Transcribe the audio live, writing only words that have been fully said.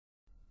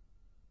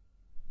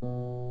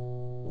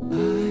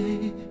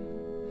I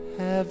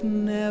have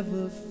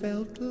never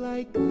felt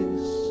like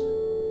this.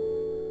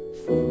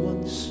 For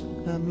once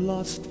I'm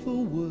lost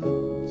for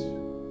words.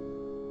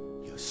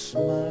 Your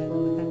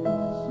smile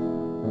has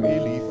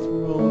really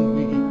thrown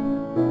me.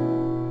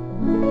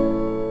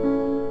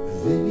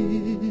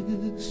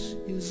 This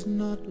is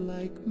not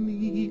like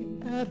me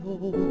at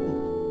all.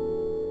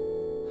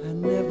 I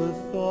never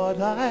thought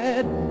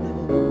I'd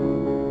know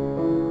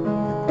the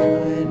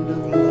kind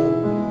of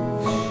love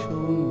you've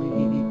shown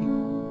me.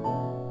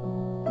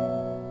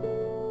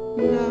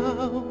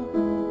 Now,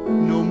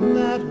 no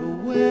matter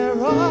where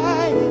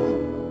I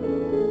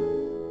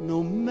am, no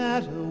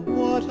matter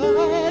what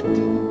I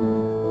do,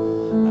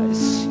 I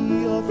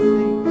see your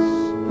face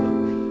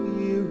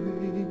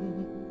appearing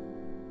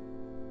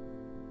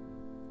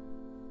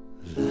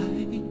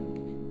like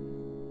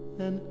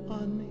an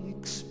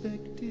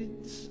unexpected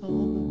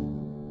song,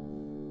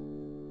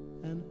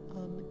 an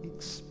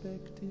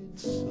unexpected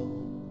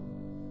song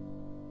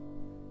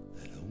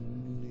that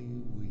only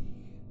we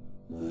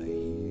are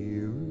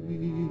hearing.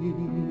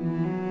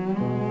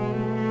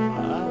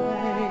 I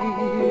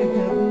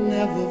have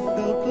never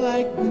felt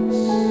like this.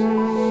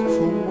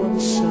 For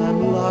once I'm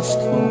lost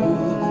for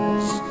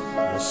words.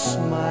 Your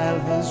smile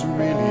has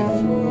really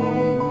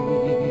thrown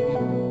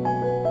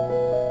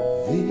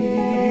me.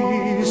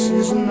 This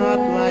is not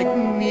like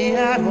me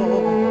at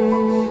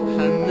all.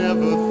 I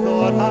never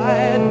thought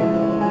I'd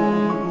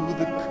know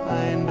the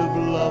kind of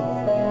love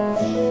you've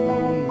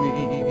shown me.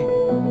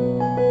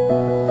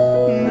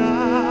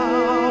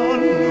 Now,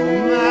 no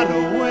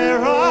matter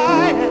where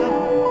I am,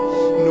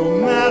 no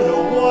matter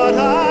what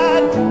I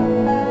do,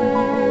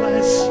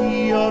 I see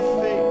your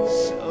face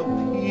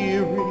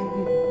appearing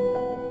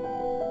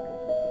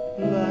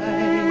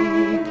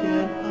like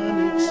an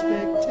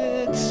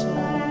unexpected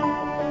song,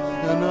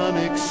 an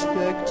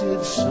unexpected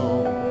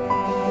song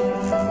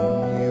that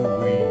only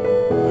we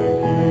are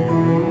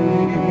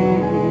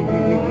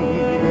hearing.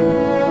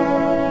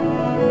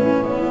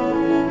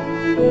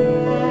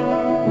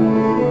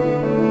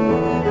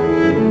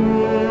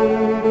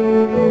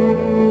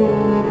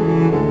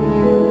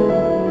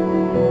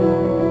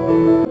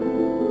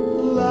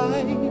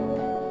 Like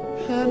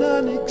an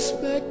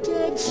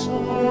unexpected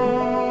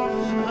song,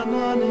 an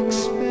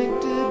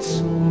unexpected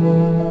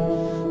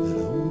song